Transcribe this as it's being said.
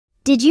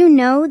Did you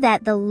know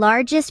that the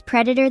largest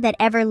predator that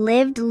ever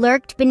lived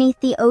lurked beneath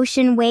the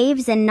ocean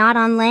waves and not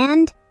on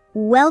land?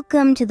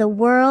 Welcome to the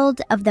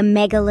world of the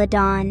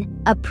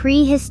Megalodon, a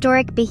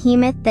prehistoric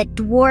behemoth that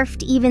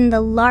dwarfed even the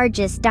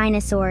largest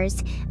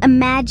dinosaurs.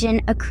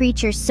 Imagine a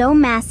creature so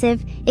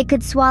massive it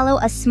could swallow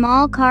a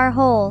small car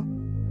whole.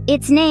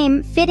 Its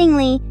name,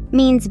 fittingly,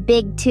 means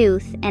big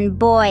tooth, and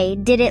boy,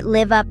 did it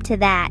live up to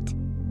that.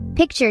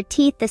 Picture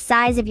teeth the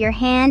size of your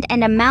hand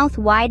and a mouth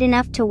wide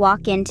enough to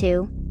walk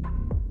into.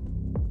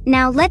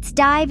 Now let's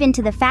dive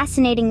into the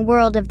fascinating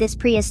world of this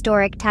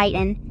prehistoric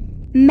titan.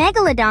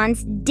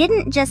 Megalodons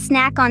didn't just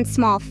snack on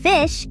small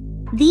fish.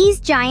 These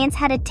giants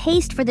had a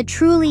taste for the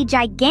truly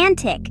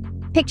gigantic.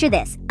 Picture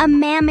this, a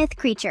mammoth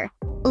creature,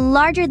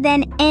 larger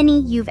than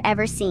any you've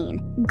ever seen,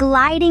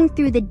 gliding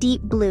through the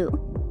deep blue.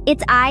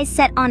 Its eyes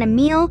set on a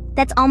meal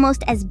that's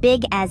almost as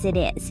big as it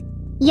is.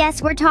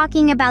 Yes, we're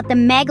talking about the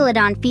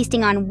Megalodon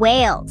feasting on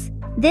whales.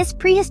 This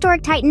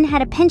prehistoric titan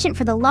had a penchant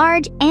for the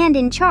large and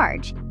in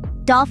charge.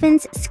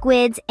 Dolphins,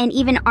 squids, and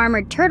even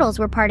armored turtles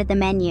were part of the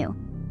menu.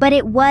 But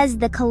it was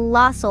the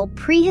colossal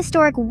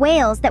prehistoric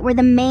whales that were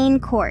the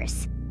main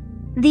course.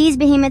 These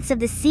behemoths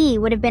of the sea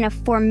would have been a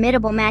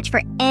formidable match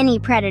for any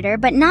predator,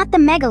 but not the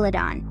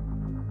Megalodon.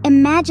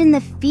 Imagine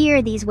the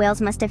fear these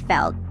whales must have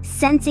felt,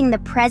 sensing the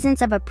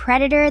presence of a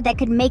predator that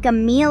could make a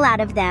meal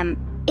out of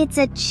them. It's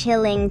a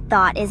chilling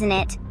thought, isn't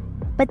it?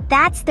 But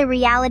that's the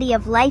reality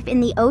of life in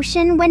the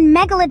ocean when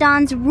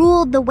megalodons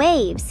ruled the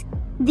waves.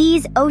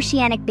 These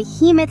oceanic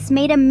behemoths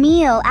made a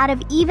meal out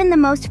of even the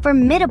most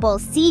formidable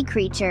sea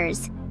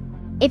creatures.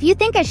 If you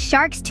think a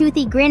shark's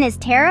toothy grin is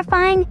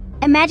terrifying,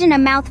 imagine a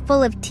mouth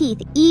full of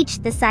teeth, each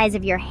the size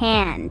of your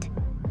hand.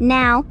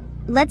 Now,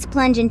 let's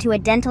plunge into a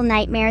dental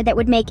nightmare that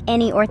would make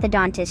any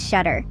orthodontist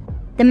shudder.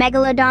 The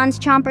megalodon's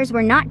chompers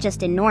were not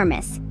just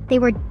enormous, they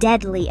were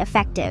deadly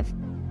effective.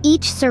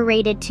 Each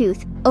serrated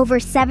tooth, over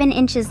 7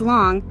 inches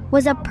long,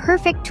 was a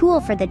perfect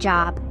tool for the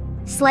job,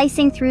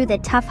 slicing through the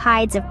tough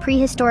hides of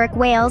prehistoric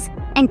whales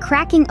and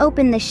cracking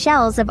open the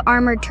shells of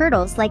armored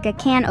turtles like a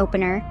can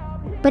opener.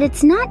 But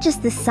it's not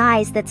just the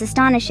size that's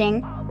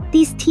astonishing.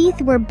 These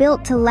teeth were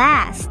built to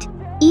last.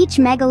 Each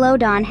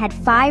megalodon had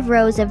 5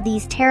 rows of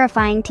these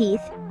terrifying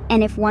teeth,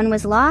 and if one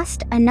was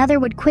lost, another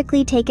would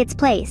quickly take its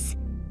place.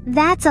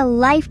 That's a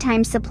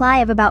lifetime supply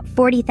of about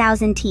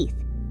 40,000 teeth.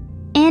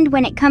 And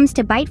when it comes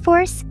to bite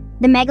force,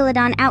 the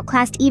megalodon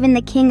outclassed even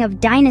the king of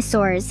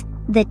dinosaurs,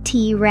 the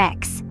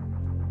T-Rex.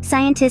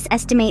 Scientists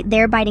estimate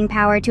their biting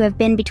power to have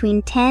been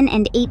between 10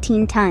 and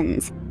 18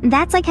 tons.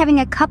 That's like having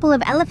a couple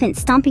of elephants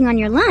stomping on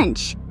your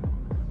lunch.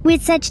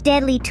 With such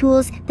deadly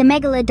tools, the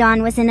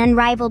megalodon was an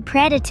unrivaled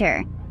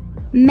predator.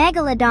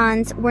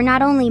 Megalodons were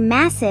not only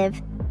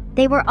massive,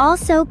 they were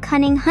also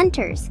cunning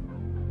hunters.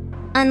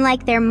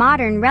 Unlike their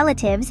modern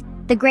relatives,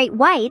 the great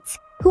whites,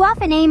 who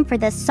often aim for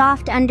the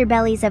soft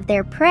underbellies of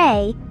their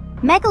prey,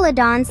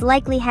 megalodons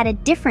likely had a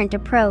different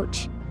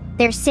approach.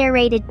 Their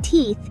serrated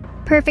teeth,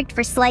 perfect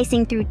for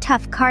slicing through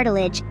tough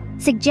cartilage,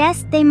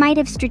 suggest they might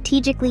have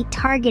strategically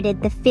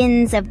targeted the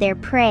fins of their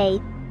prey,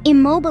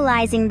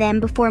 immobilizing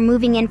them before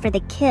moving in for the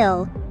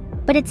kill.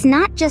 But it's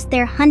not just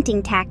their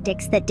hunting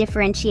tactics that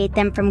differentiate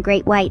them from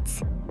great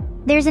whites.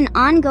 There's an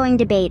ongoing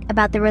debate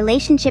about the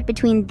relationship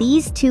between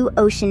these two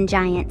ocean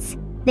giants.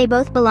 They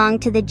both belong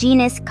to the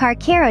genus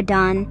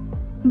Carcharodon,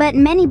 but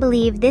many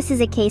believe this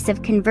is a case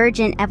of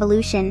convergent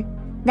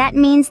evolution. That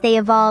means they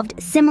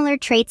evolved similar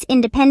traits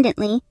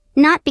independently,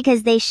 not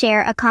because they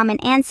share a common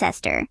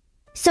ancestor.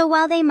 So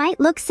while they might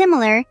look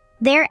similar,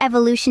 their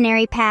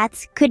evolutionary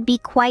paths could be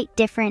quite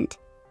different.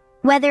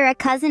 Whether a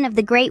cousin of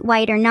the great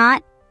white or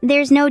not,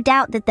 there's no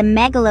doubt that the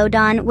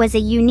megalodon was a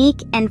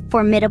unique and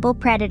formidable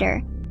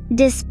predator.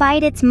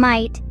 Despite its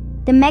might,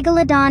 the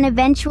megalodon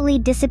eventually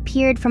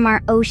disappeared from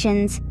our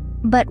oceans.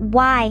 But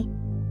why?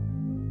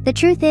 The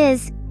truth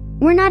is,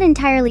 we're not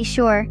entirely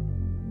sure.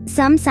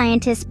 Some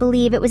scientists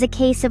believe it was a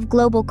case of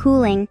global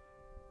cooling.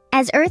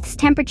 As Earth's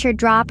temperature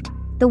dropped,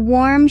 the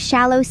warm,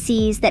 shallow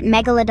seas that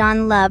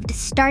megalodon loved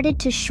started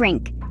to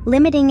shrink,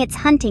 limiting its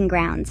hunting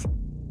grounds.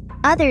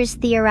 Others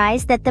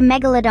theorize that the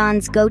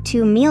megalodon's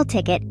go-to meal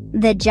ticket,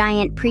 the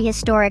giant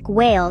prehistoric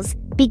whales,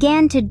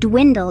 began to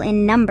dwindle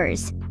in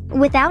numbers.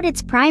 Without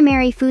its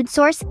primary food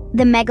source,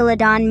 the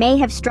megalodon may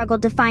have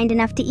struggled to find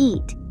enough to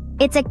eat.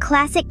 It's a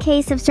classic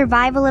case of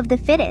survival of the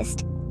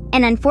fittest.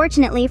 And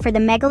unfortunately for the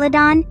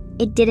megalodon,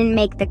 it didn't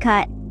make the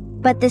cut.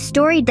 But the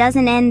story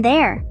doesn't end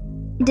there.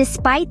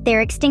 Despite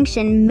their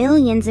extinction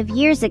millions of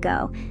years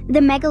ago, the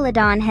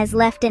megalodon has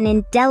left an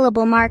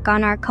indelible mark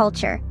on our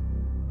culture.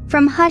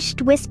 From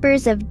hushed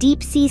whispers of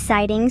deep-sea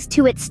sightings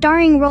to its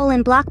starring role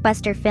in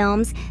blockbuster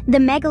films, the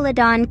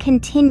megalodon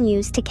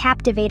continues to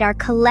captivate our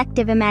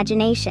collective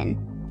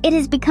imagination. It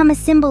has become a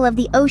symbol of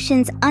the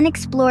ocean's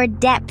unexplored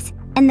depths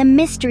and the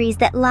mysteries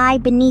that lie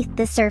beneath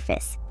the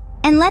surface.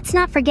 And let's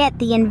not forget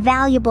the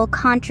invaluable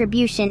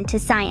contribution to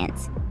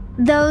science.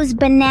 Those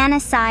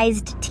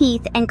banana-sized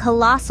teeth and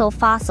colossal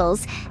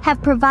fossils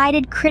have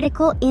provided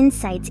critical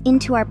insights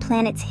into our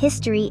planet's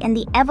history and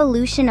the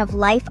evolution of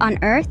life on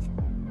Earth.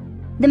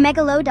 The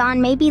megalodon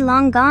may be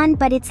long gone,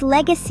 but its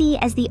legacy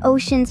as the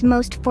ocean's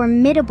most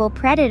formidable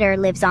predator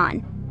lives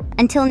on.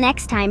 Until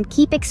next time,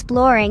 keep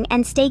exploring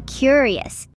and stay curious.